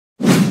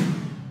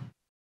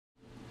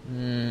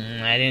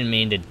I didn't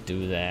mean to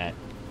do that.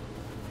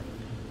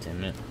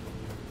 Damn it.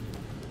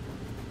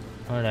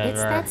 Whatever.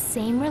 It's that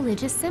same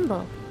religious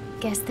symbol.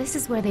 Guess this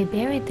is where they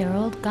buried their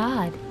old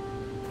god.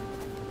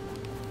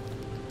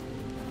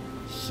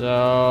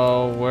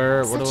 So,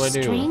 what do I do?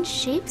 Such strange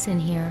shapes in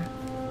here.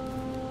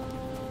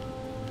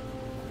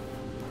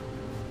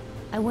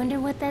 I wonder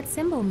what that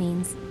symbol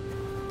means.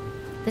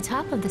 The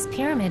top of this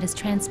pyramid is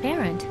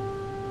transparent.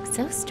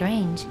 So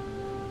strange.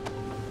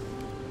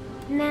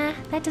 Nah,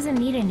 that doesn't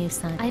need a new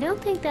sun. I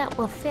don't think that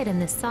will fit in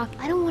this sock.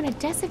 I don't want to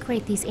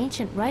desecrate these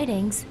ancient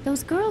writings.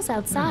 Those girls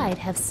outside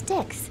have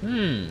sticks.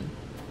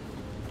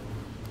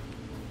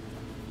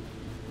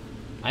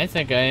 I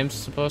think I am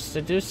supposed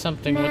to do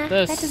something with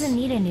this. That doesn't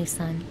need a new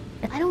sun.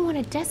 I don't want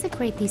to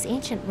desecrate these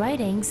ancient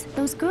writings.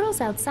 Those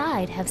girls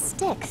outside have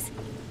sticks.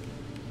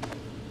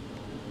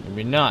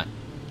 Maybe not.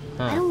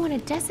 I don't want to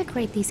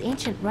desecrate these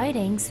ancient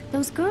writings.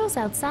 Those girls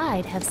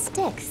outside have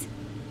sticks.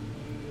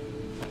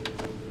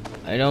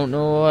 I don't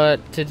know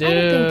what to do. I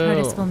don't think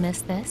Curtis will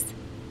miss this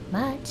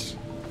much.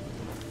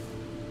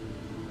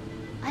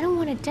 I don't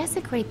want to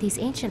desecrate these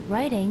ancient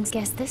writings.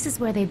 Guess this is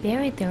where they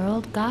buried their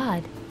old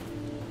god.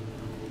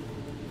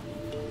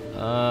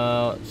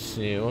 Let's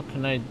see. What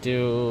can I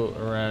do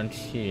around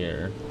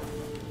here?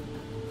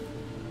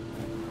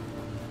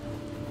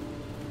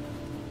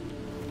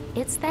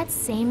 It's that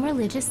same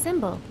religious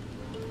symbol,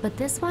 but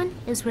this one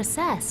is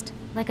recessed,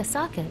 like a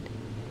socket.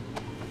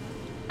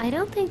 I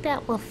don't think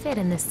that will fit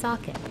in this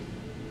socket.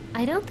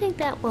 I don't think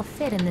that will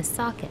fit in this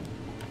socket.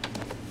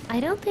 I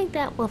don't think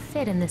that will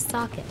fit in this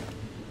socket.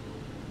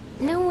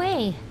 No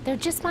way, they're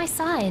just my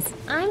size.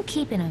 I'm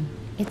keeping them.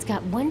 It's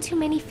got one too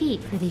many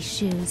feet for these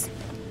shoes.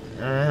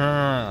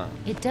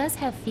 It does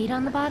have feet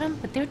on the bottom,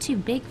 but they're too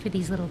big for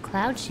these little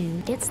cloud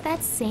shoes. It's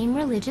that same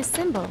religious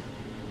symbol.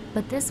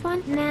 But this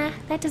one, nah,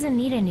 that doesn't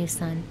need a new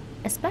sun.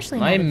 Especially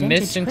not a vintage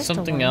missing crystal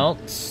something one.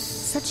 else?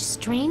 Such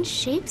strange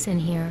shapes in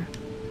here.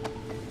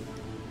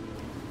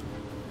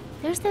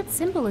 There's that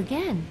symbol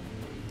again.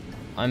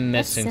 I'm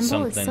missing that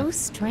symbol something. is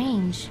so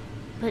strange,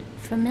 but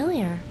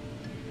familiar.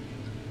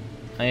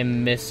 I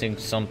am missing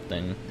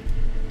something.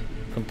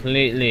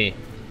 Completely.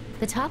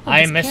 The top of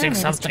I this am missing pyramid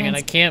is something and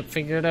I can't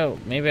figure it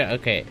out. Maybe,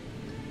 okay.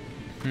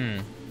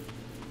 There's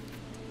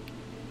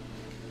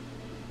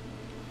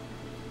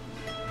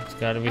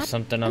gotta be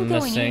something I'm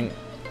going missing.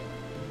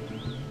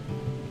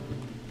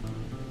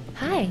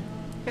 Hi.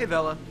 Hey,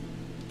 Vela.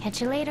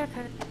 Catch you later,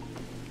 Kurt.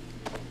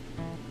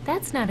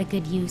 That's not a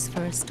good use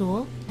for a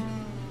stool.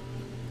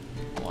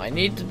 Well, I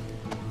need to...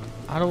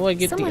 How do I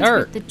get Someone's the art?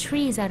 ripped the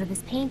trees out of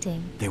this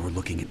painting. They were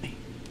looking at me.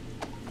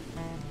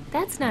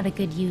 That's not a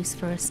good use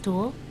for a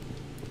stool.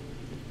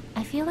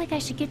 I feel like I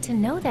should get to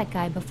know that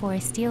guy before I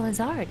steal his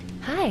art.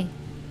 Hi.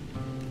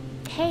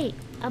 Hey,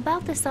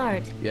 about this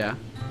art. Yeah?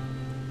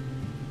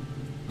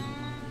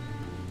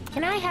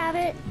 Can I have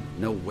it?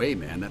 No way,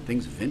 man. That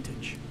thing's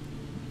vintage.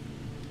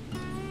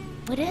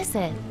 What is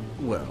it?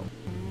 Well,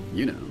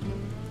 you know.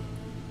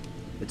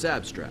 It's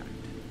abstract.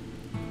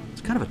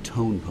 It's kind of a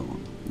tone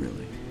poem,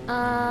 really.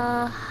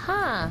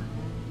 Huh.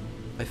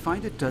 I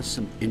find it does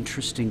some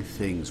interesting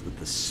things with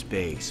the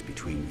space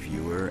between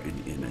viewer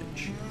and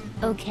image.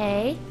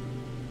 Okay.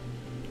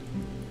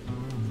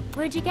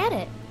 Where'd you get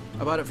it?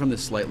 I bought it from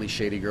this slightly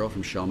shady girl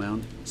from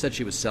Shellmound. Said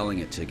she was selling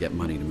it to get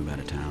money to move out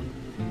of town.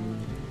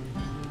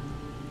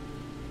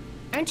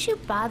 Aren't you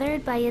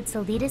bothered by its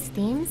elitist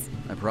themes?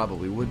 I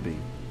probably would be,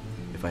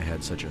 if I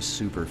had such a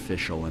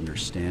superficial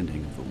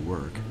understanding of the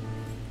work.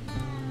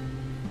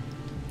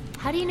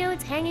 How do you know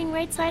it's hanging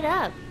right side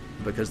up?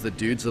 Because the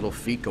dude's little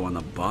feet go on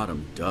the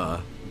bottom, duh.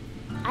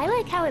 I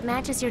like how it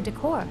matches your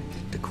decor.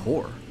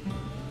 Decor?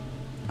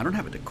 I don't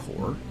have a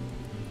decor.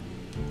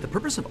 The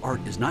purpose of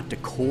art is not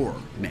decor,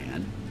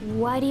 man.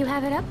 Why do you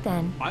have it up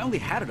then? I only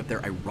had it up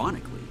there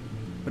ironically,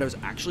 but I was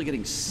actually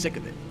getting sick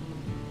of it.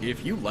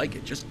 If you like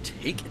it, just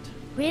take it.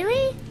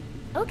 Really?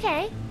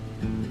 Okay.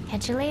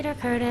 Catch you later,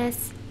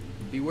 Curtis.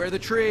 Beware the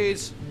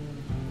trees.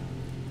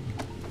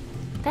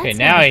 That's Okay,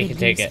 now not a I good can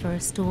take use it. for a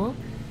stool.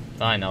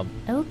 Fine, I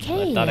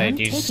Okay, thought I'm I'd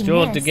use taking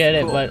stool to this. get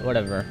it, Cool. but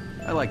whatever.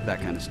 I liked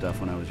that kind of stuff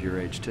when I was your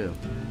age, too.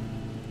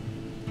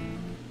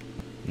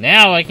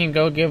 Now I can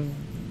go give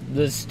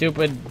the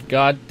stupid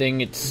god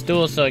thing its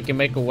stool so I can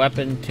make a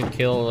weapon to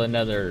kill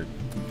another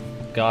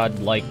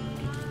god-like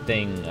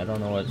thing. I don't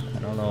know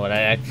what it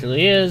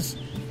actually is.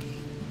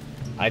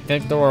 I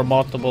think there were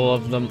multiple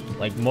of them,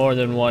 like more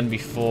than one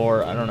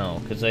before. I don't know,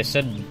 because I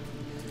said,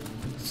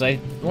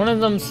 one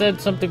of them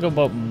said something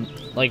about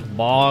like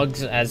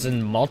mogs, as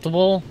in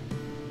multiple.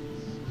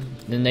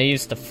 Then they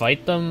used to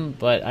fight them,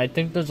 but I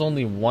think there's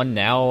only one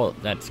now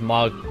that's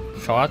Mog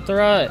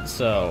Chothra,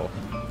 so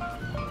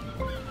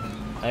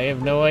I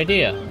have no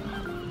idea.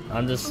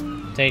 I'm just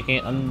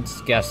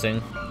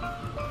guessing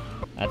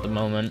at the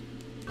moment.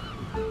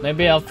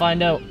 Maybe I'll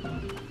find out.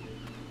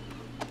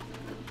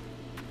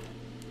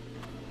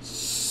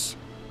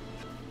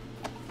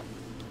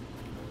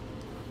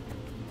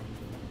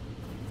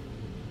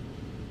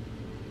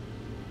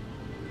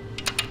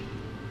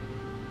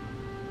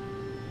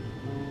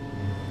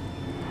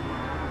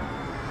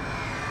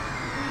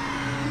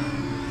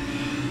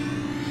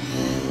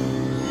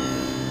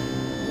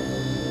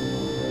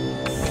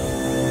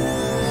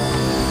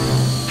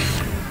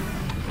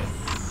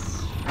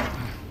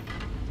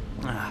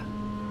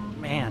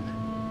 Man,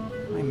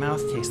 my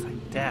mouth tastes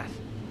like death.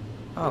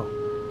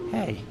 Oh,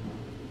 hey,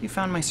 you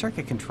found my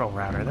circuit control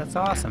router. That's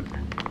awesome.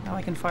 Now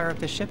I can fire up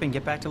this ship and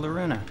get back to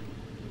Loruna.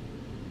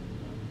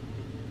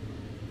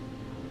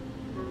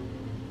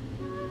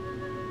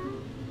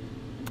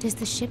 Does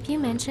the ship you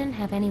mentioned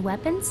have any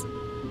weapons?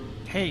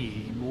 Hey,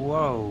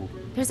 whoa.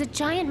 There's a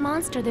giant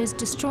monster that's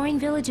destroying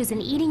villages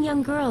and eating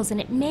young girls, and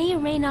it may or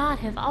may not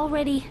have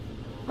already...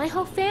 My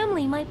whole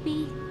family might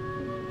be...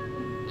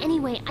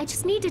 Anyway, I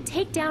just need to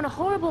take down a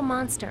horrible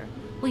monster.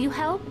 Will you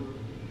help?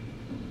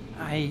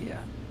 I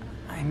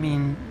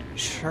mean,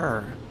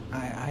 sure.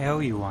 I owe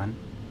you one.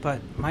 But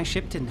my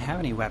ship didn't have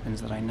any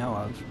weapons that I know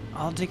of.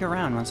 I'll dig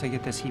around once I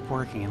get this heap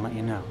working and let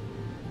you know.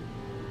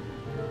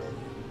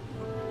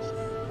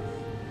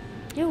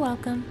 You're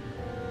welcome.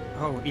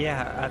 Oh,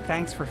 yeah,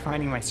 thanks for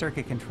finding my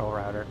circuit control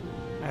router.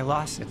 I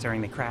lost it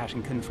during the crash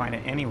and couldn't find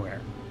it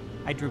anywhere.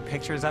 I drew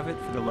pictures of it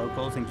for the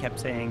locals and kept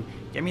saying,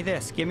 "Give me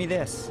this, give me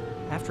this."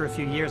 After a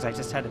few years, I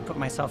just had to put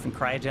myself in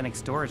cryogenic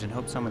storage and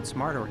hope someone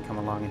smarter would come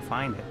along and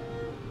find it.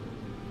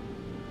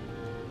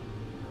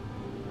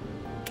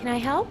 Can I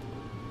help?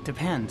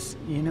 Depends.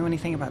 You know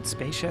anything about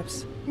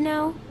spaceships?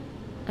 No.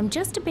 I'm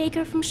just a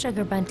baker from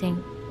Sugar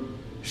Bunting.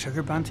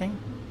 Sugar Bunting?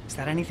 Is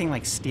that anything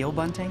like Steel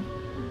Bunting?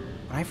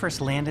 When I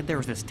first landed, there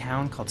was this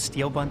town called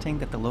Steel Bunting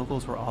that the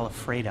locals were all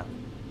afraid of.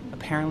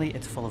 Apparently,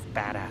 it's full of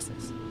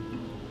badasses.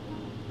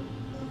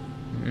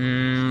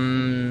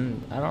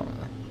 I don't...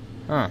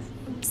 Huh.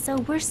 So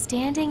we're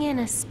standing in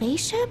a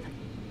spaceship?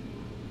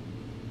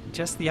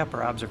 Just the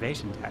upper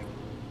observation deck.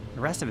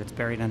 The rest of it's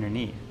buried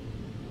underneath.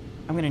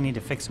 I'm gonna need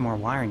to fix some more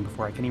wiring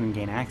before I can even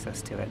gain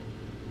access to it.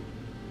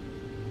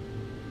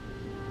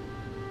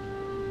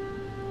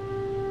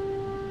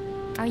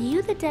 Are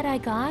you the Deadeye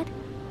God?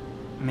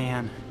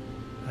 Man,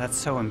 that's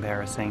so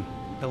embarrassing.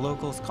 The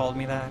locals called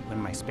me that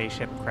when my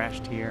spaceship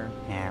crashed here,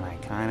 and I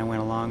kinda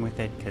went along with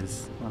it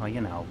because, well,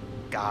 you know,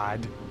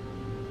 God.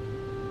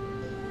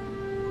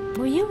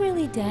 Were you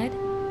really dead?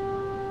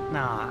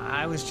 Nah,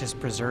 I was just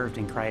preserved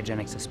in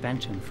cryogenic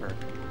suspension for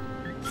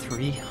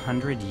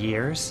 300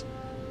 years?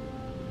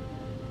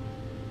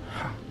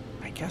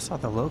 I guess all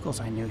the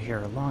locals I knew here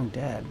are long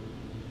dead.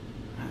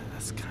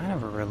 That's kind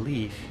of a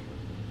relief.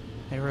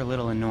 They were a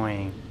little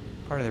annoying.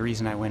 Part of the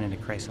reason I went into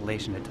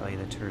crysolation, to tell you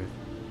the truth.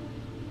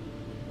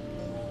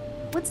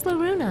 What's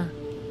Loruna?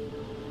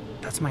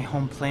 That's my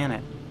home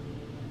planet.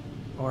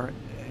 Or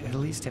at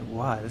least it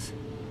was.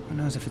 Who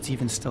knows if it's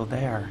even still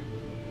there.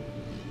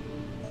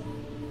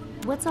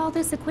 What's all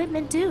this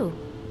equipment do?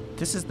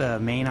 This is the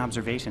main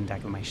observation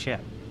deck of my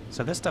ship.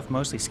 So this stuff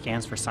mostly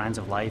scans for signs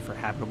of life or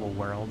habitable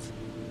worlds.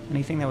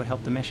 Anything that would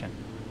help the mission.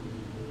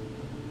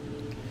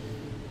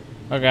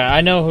 Okay,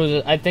 I know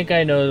who... I think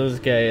I know who this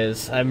guy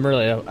is.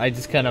 I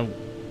just kind of...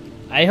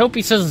 I hope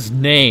he says his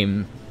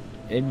name.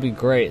 It'd be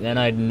great, then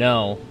I'd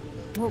know.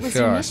 What was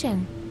Sure. your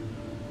mission?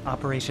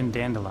 Operation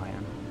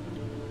Dandelion.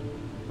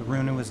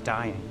 Loruna was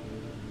dying.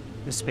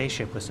 This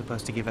spaceship was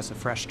supposed to give us a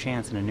fresh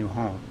chance and a new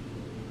home.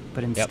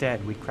 But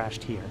instead, we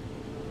crashed here.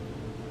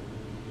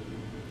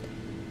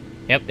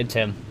 Yep, it's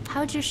him.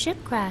 How'd your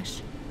ship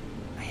crash?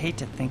 I hate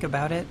to think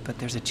about it, but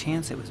there's a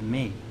chance it was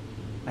me.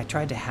 I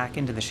tried to hack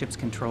into the ship's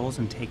controls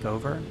and take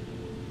over.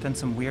 Then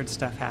some weird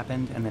stuff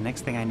happened, and the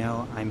next thing I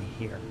know, I'm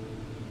here.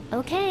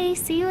 Okay,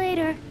 see you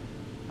later.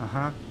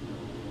 Uh-huh.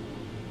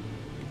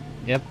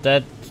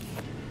 Yep,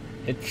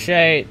 it's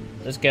Shay.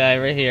 This guy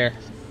right here.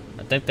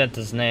 I think that's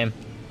his name.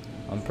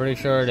 I'm pretty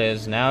sure it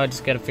is. Now I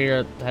just gotta figure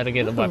out how to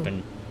get the Ooh.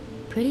 weapon.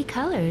 Pretty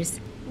colors.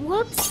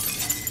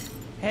 Whoops.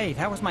 Hey,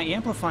 that was my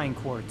amplifying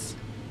quartz.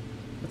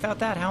 Without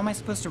that, how am I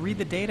supposed to read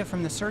the data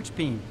from the search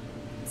beam?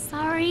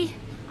 Sorry.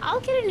 I'll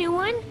get a new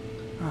one.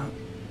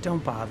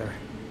 Don't bother.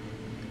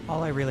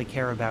 All I really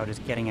care about is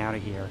getting out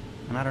of here,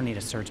 and I don't need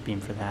a search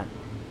beam for that.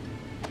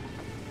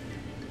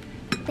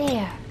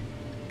 There.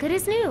 Good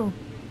as new.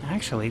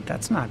 Actually,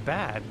 that's not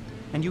bad.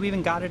 And you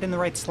even got it in the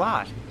right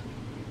slot.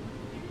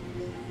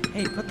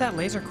 Hey, put that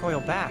laser coil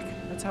back.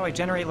 That's how I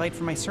generate light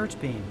from my search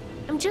beam.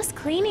 I'm just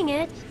cleaning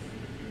it.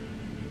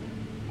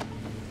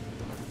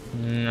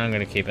 I'm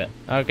gonna keep it.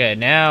 Okay,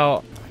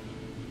 now...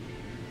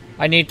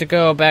 I need to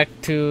go back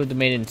to the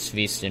maintenance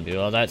feast and do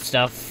all that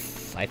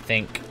stuff, I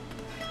think.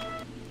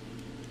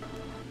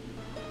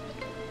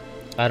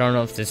 I don't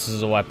know if this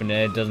is a weapon.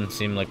 It doesn't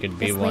seem like it'd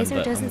be This one, laser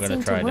but I'm doesn't gonna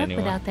seem try to it work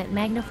anyway. without that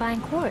magnifying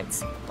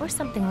quartz, or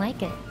something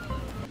like it.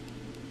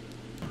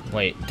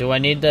 Wait, do I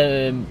need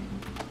the...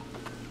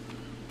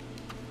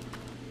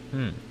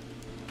 I'm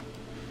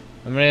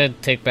gonna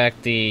take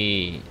back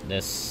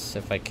this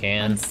if I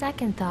can. On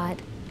second thought,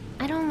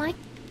 I don't like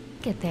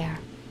it there.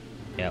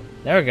 Yep,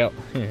 there we go.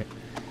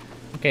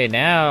 Okay,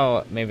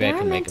 now maybe I They are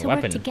can meant make a to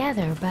weapon. work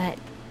together, but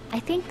I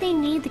think they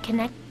need the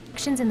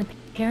connections in the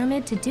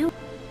pyramid to do.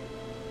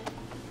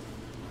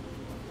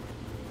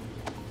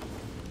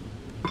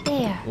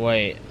 There.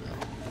 Wait,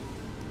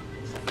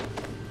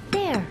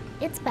 There.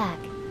 It's back.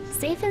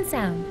 Safe and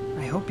sound.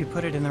 I hope you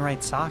put it in the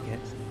right socket.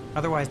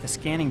 Otherwise, the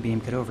scanning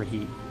beam could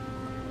overheat.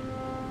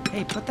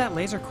 Hey, put that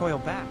laser coil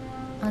back.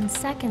 On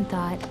second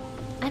thought,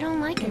 I don't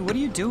like Hey, it. what are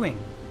you doing?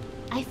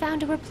 I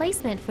found a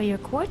replacement for your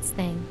quartz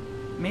thing.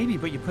 Maybe,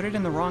 but you put it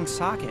in the wrong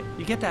socket.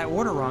 You get that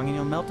order wrong and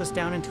you'll melt us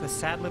down into a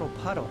sad little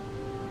puddle.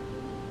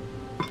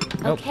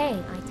 Nope.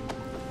 Okay,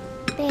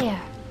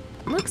 there.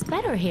 Looks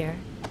better here.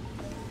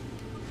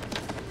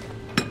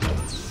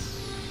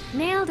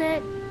 Nailed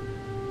it.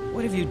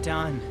 What have you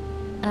done?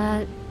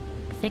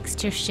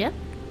 Fixed your ship?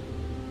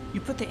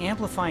 You put the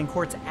amplifying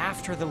quartz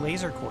after the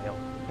laser coil.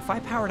 If I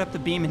powered up the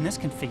beam in this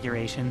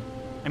configuration,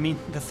 I mean,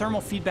 the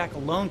thermal feedback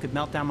alone could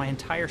melt down my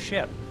entire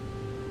ship.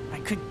 I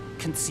could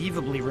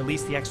conceivably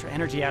release the extra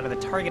energy out of the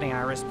targeting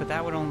iris, but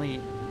that would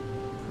only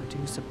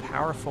produce a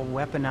powerful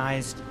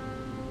weaponized...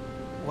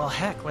 Well,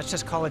 heck, let's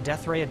just call a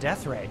death ray a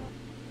death ray.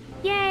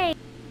 Yay!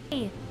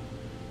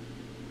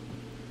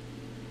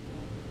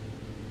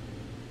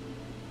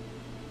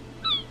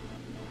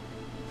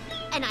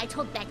 And I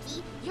told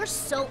Becky, you're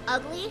so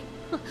ugly.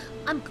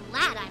 I'm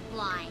glad I'm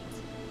blind.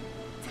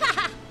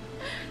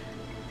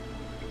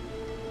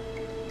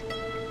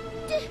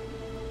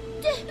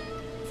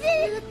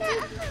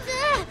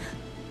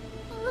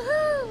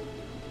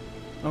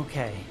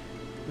 Okay.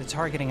 The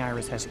targeting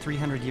iris has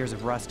 300 years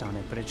of rust on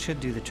it, but it should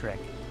do the trick.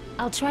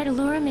 I'll try to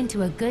lure him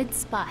into a good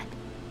spot.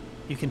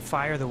 You can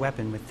fire the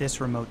weapon with this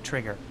remote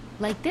trigger.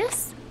 Like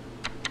this?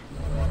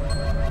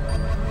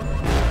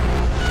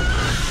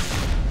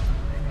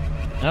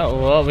 Oh,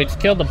 well, we just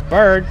killed the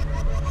bird.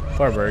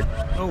 Poor bird.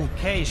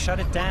 Okay, shut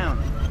it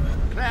down.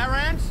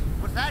 Clarence,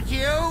 was that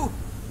you?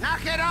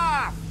 Knock it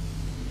off!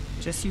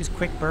 Just use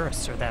quick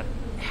bursts, or that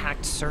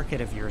hacked circuit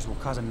of yours will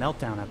cause a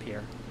meltdown up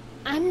here.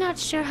 I'm not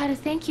sure how to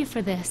thank you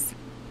for this.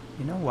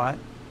 You know what?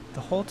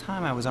 The whole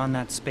time I was on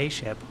that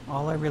spaceship,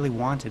 all I really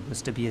wanted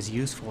was to be as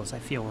useful as I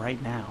feel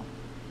right now.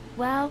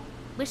 Well,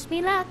 wish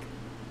me luck.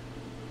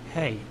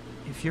 Hey,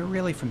 if you're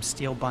really from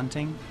Steel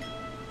Bunting,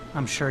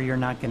 I'm sure you're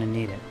not gonna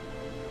need it.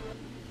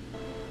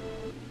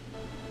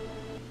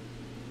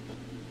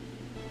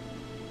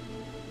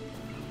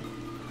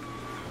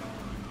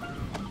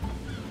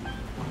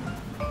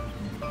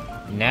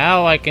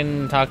 Now I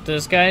can talk to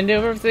this guy and do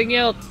everything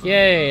else.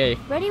 Yay!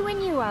 Ready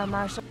when you are,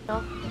 Marshall.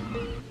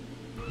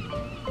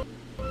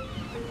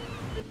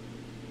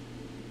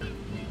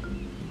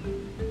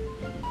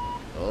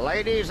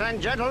 Ladies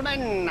and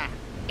gentlemen,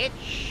 it's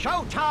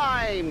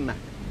showtime!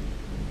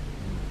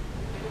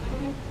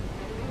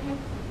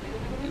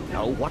 You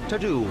know what to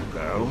do,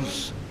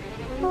 girls.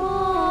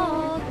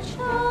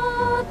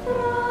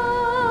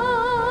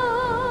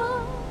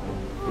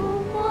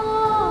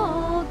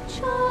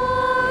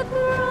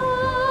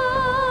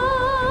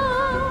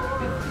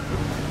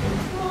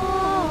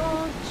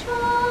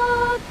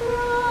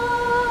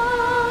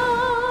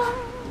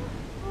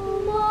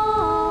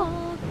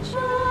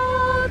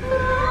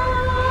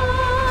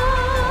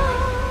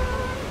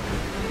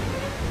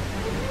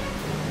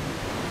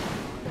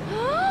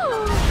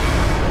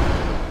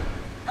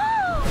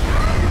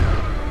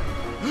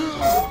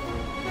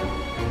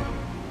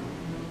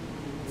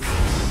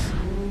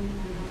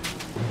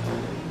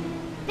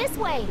 This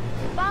way!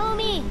 Follow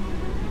me!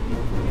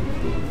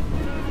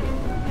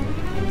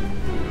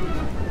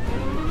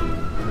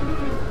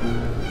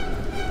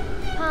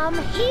 Come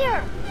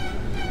here!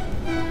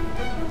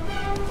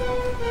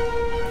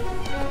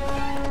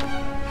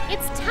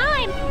 It's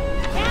time!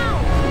 Now!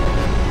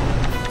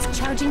 It's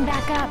charging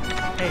back up.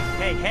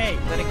 Hey,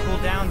 let it cool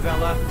down,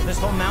 Vela. This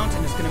whole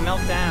mountain is gonna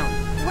melt down.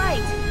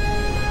 Right.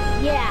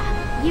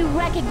 Yeah, you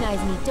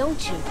recognize me,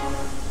 don't you?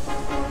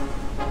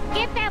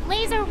 Get that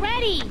laser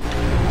ready!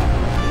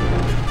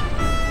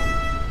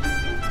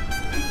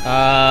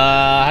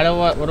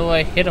 What do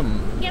I hit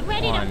him Get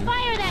ready on? to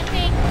fire that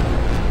thing!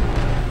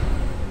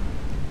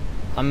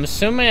 I'm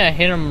assuming I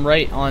hit him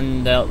right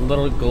on that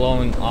little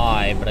glowing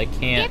eye, but I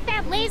can't. Get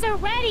that laser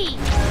ready!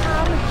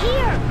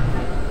 Here!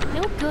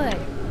 No good.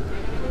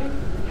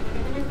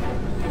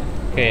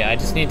 Okay, I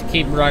just need to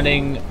keep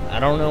running. I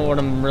don't know what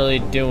I'm really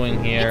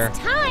doing here. It's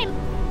time!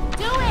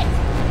 Do it!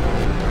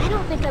 I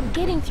don't think I'm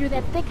getting through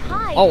that thick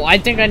hide. Oh, I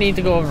think I need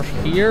to go over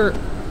here.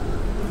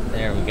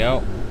 There we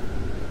go.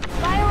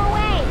 Fire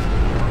away!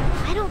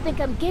 I don't think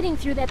I'm getting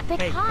through that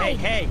thick hide.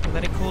 Hey,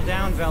 let it cool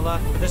down, Vela.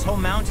 This whole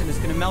mountain is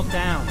gonna melt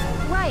down.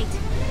 Right.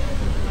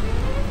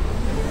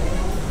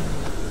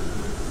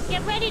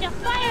 Get ready to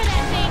fire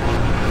that thing!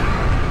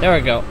 There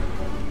we go.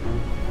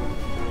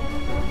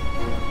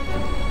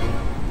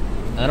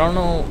 I don't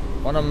know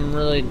what I'm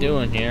really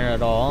doing here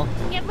at all.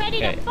 Get ready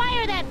Okay. to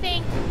fire that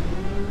thing!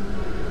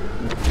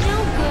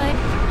 No good.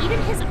 Even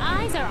his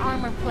eyes are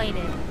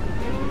armor-plated.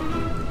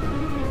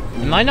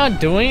 Am I not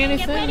doing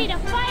Get ready anything?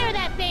 to fire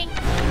that thing!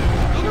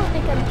 I don't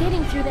think I'm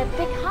getting through that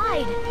thick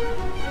hide.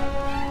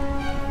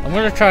 I'm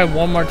gonna try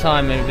one more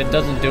time, and if it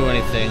doesn't do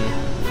anything.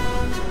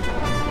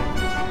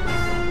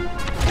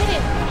 Hit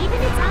it! Even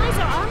its eyes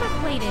are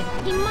armor-plated.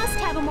 He must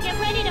have them. Get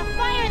ready to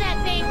fire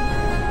that thing!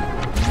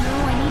 No,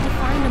 I need to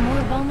find a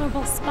more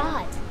vulnerable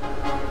spot.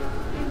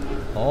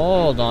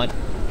 Hold on.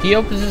 He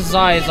opens his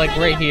eyes like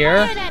right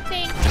here. Fire that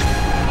thing!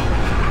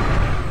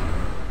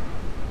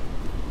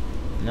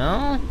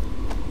 No?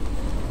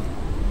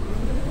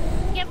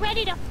 Get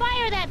ready to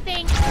fire that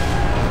thing!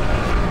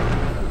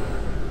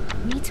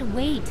 to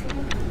wait.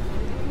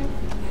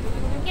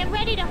 Get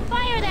ready to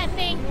fire that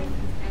thing!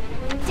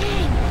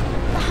 Dang!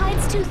 The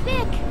hide's too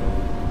thick!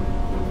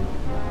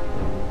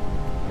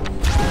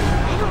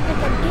 I don't think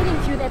I'm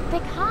getting through that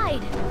thick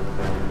hide.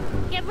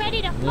 Get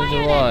ready to Neither fire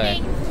do that I.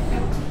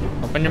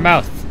 thing! Open your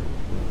mouth.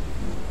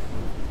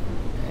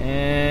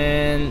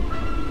 And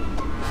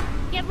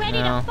Get ready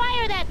No. to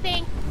fire that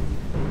thing!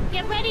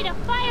 Get ready to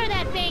fire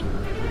that thing!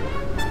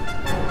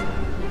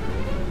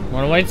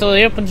 wanna wait till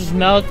he opens his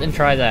mouth and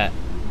try that.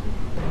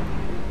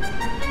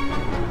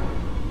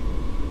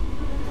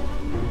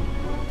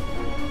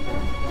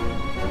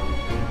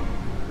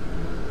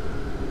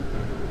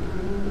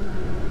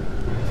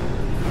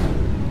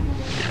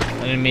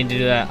 I didn't mean to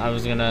do that. I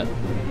was gonna.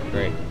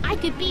 Great. I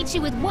could beat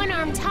you with one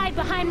arm tied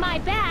behind my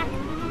back,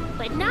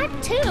 but not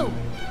two.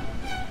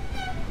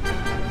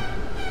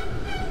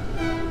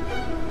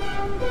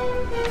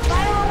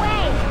 Fire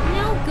away!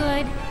 No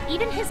good.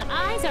 Even his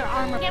eyes are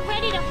armor. Get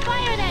ready to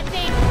fire that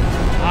thing!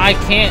 I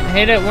can't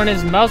hit it when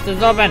his mouth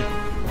is open.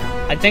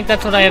 I think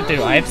that's what I have to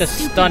do. I have to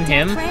Stupid stun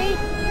him. death ray.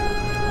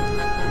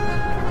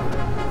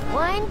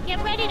 One,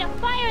 get ready to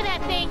fire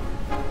that thing!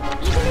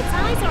 Even its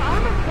eyes are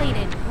armor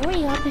plated.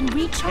 Hurry up and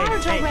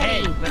recharge Hey,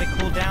 already. let it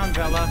cool down,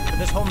 Bella. Or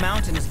this whole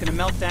mountain is gonna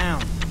melt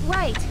down.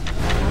 Right.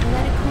 Gotta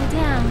let it cool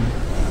down.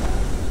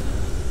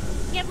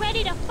 Get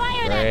ready to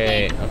fire that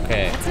thing! Great.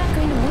 Okay. It's not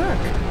going to work.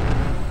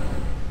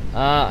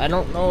 I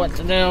don't know what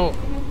to do. No,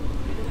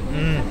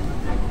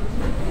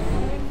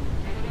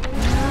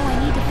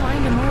 I need to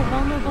find a more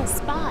vulnerable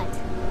spot.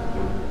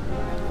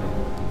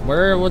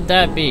 Where would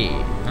that be?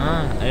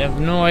 Huh? I have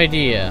no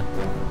idea.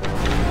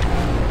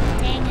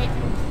 Dang it!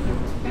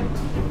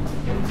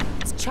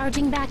 It's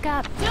charging back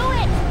up. Do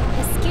it!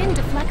 The skin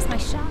deflects my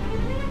shot.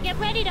 Get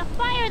ready to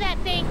fire that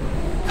thing!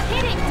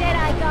 Hit it,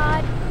 Deadeye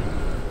God.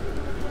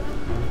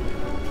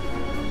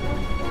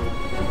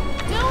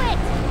 Do it!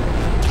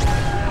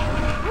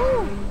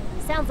 Ooh,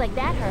 sounds like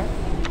that hurt.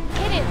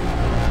 Hit it.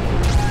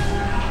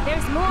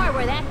 There's more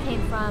where that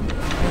came from.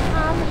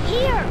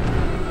 Here.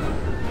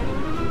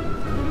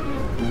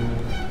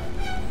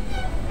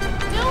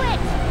 Do it!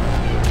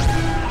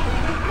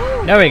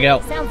 Ooh, There we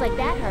go. sounds like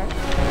that hurt.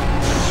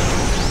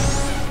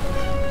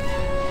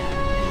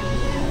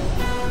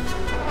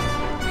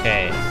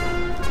 Okay.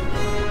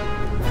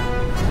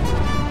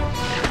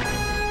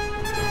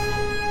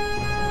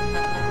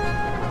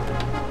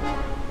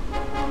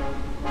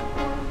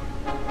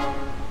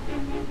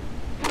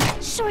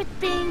 Short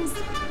things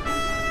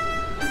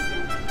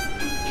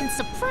can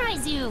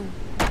surprise you.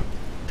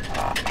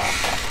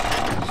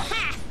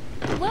 Ha!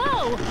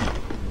 Whoa!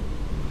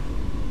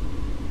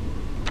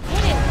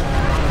 Hit it.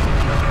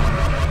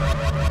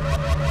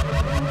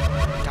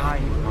 Die,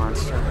 you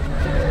monster.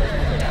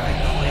 Die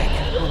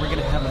quick, or we're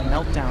gonna have a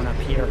meltdown up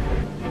here.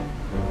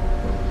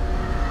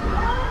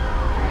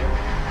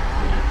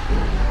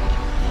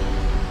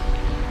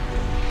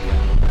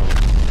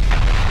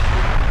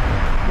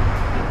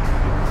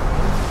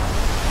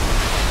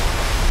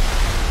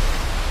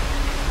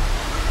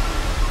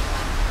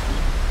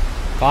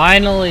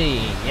 Finally,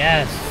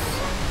 yes.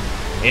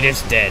 It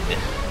is dead.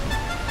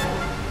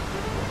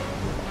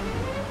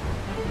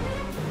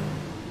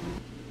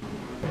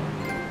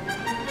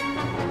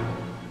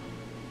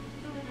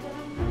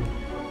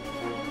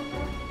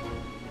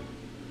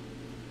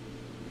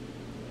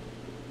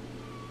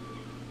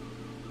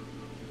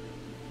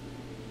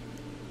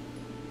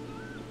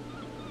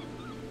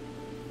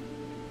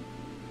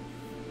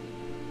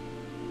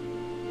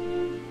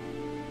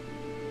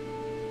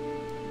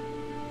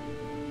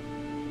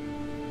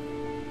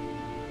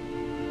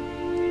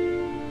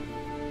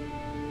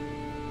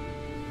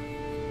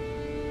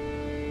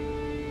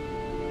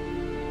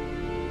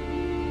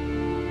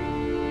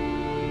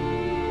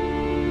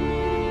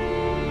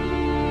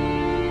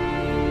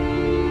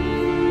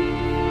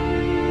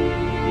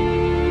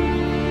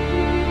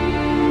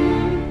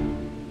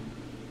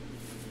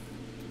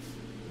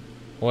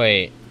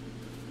 Wait.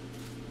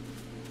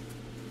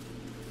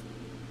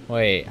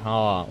 Wait,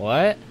 hold on.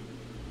 What?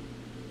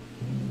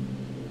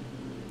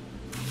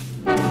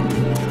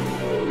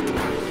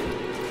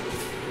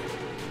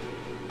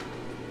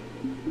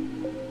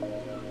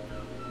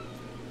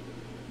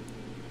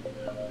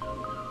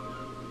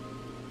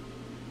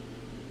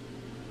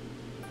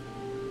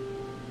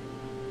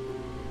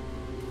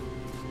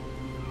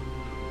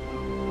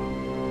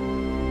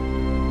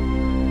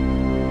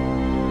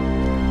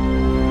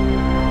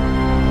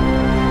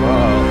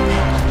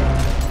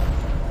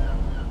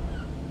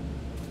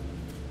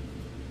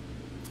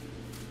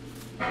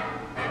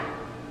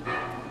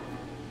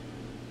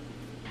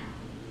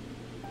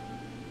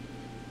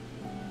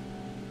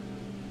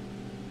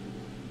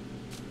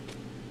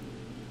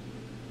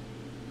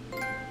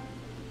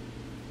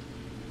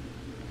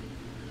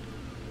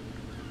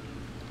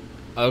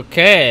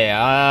 Okay,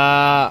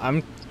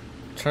 I'm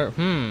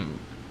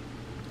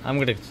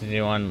gonna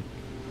continue on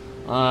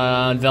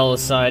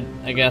Vela's side,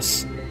 I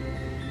guess.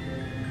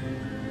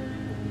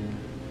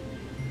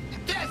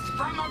 Death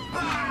from above!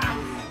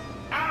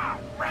 Ah,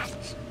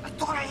 rats! I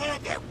thought I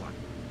had that one.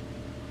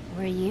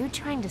 Were you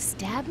trying to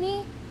stab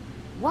me?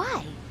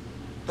 Why?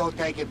 Don't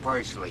take it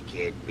personally,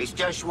 kid. It's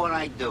just what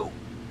I do.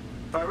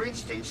 For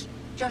instance,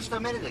 just a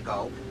minute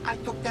ago, I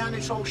took down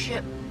this whole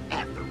ship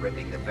after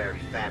ripping the very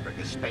fabric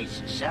of space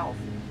itself.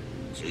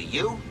 To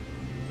you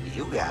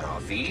got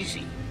off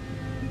easy.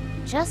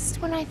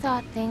 Just when I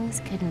thought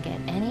things couldn't get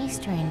any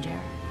stranger.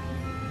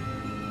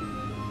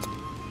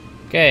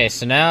 Okay,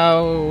 so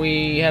now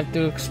we have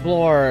to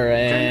explore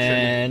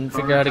and Attention,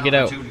 figure out how to get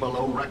out. altitude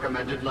below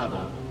recommended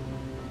level.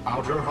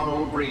 Outer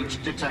hull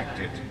breach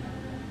detected.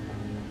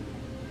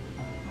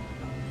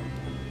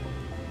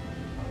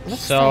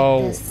 Looks So-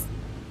 like this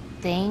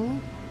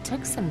thing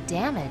took some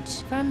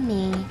damage from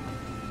me.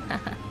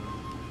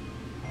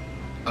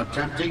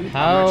 Attempting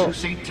How-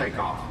 emergency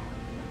takeoff.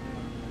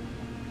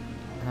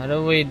 How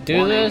do we do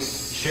Warning,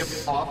 this? Ship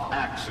off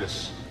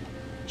axis.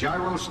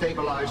 Gyro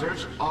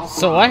stabilizers offline.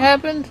 So what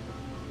happened?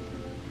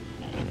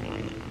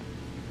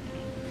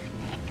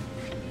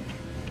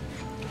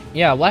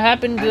 Yeah, what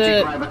happened to...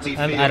 Anti-gravity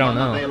field I don't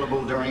know.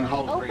 unavailable during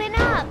hull breach.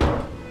 Open up!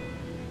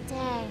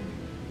 Dang,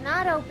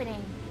 not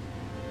opening.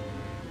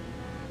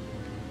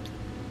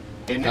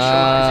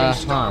 Initializing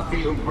star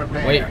field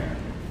repair. Wait.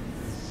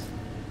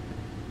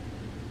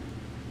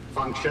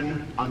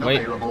 Function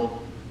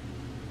unavailable.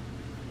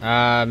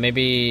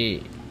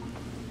 Maybe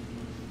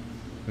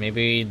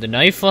the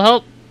knife will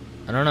help?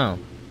 I don't know.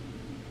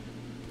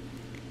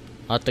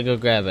 I'll have to go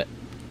grab it.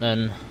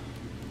 Then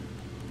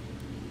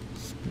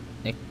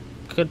it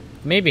could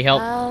maybe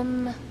help.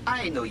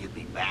 I knew you'd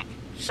be back.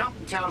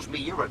 Something tells me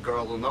you're a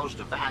girl who knows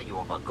the value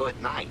of a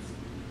good knife.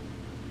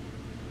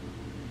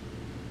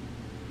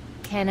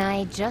 Can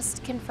I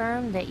just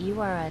confirm that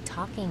you are a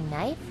talking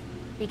knife?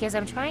 Because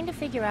I'm trying to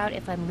figure out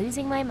if I'm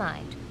losing my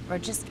mind or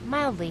just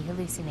mildly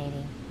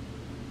hallucinating.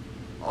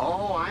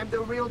 Oh, I'm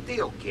the real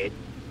deal, kid.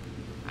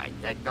 A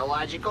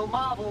technological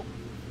marvel.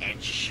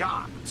 And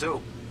sharp,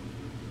 too.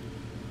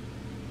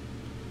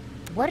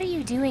 What are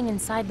you doing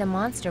inside the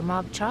monster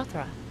Mog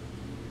Chothra?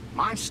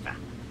 Monster.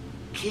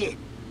 Kid,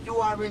 you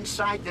are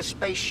inside the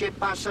spaceship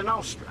Massa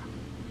Nostra.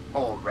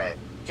 Or,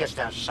 just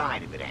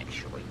outside of it,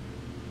 actually.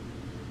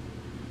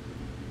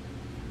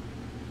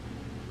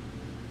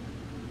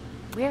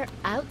 We're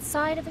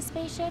outside of a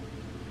spaceship?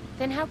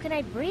 Then how can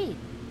I breathe?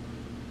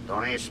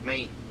 Don't ask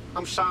me.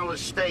 I'm solid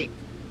state.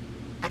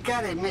 I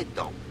gotta admit,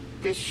 though,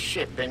 this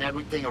ship and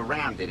everything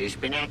around it has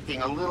been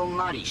acting a little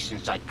nutty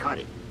since I cut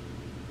it.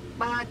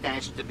 But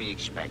that's to be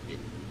expected.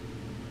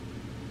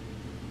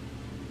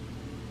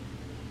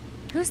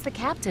 Who's the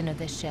captain of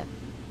this ship?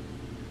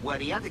 Well,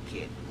 the other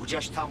kid who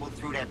just tumbled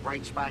through that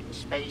bright spot in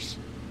space,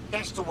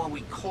 that's the one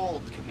we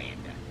called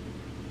Commander.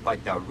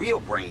 But the real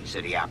brains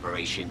of the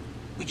operation,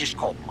 we just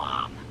call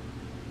Mom.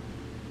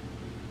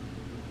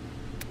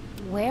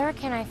 Where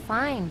can I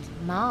find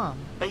Mom?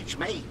 Beats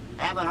me.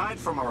 Haven't heard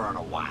from her in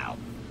a while.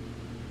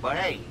 But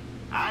hey,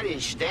 I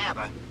didn't stab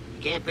her.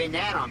 You can't pin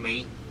that on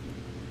me.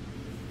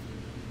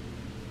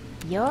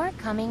 You're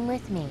coming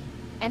with me.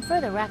 And for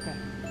the record,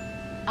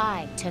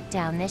 I took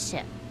down this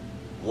ship.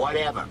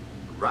 Whatever.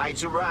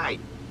 Ride's a ride.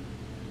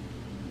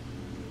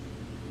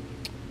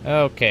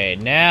 Okay,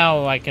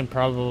 now I can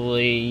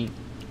probably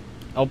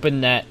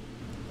open that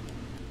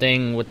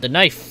thing with the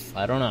knife.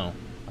 I don't know.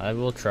 I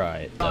will try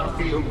it though.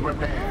 Field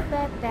repair. I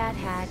bet that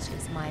hatch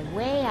is my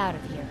way out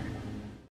of here.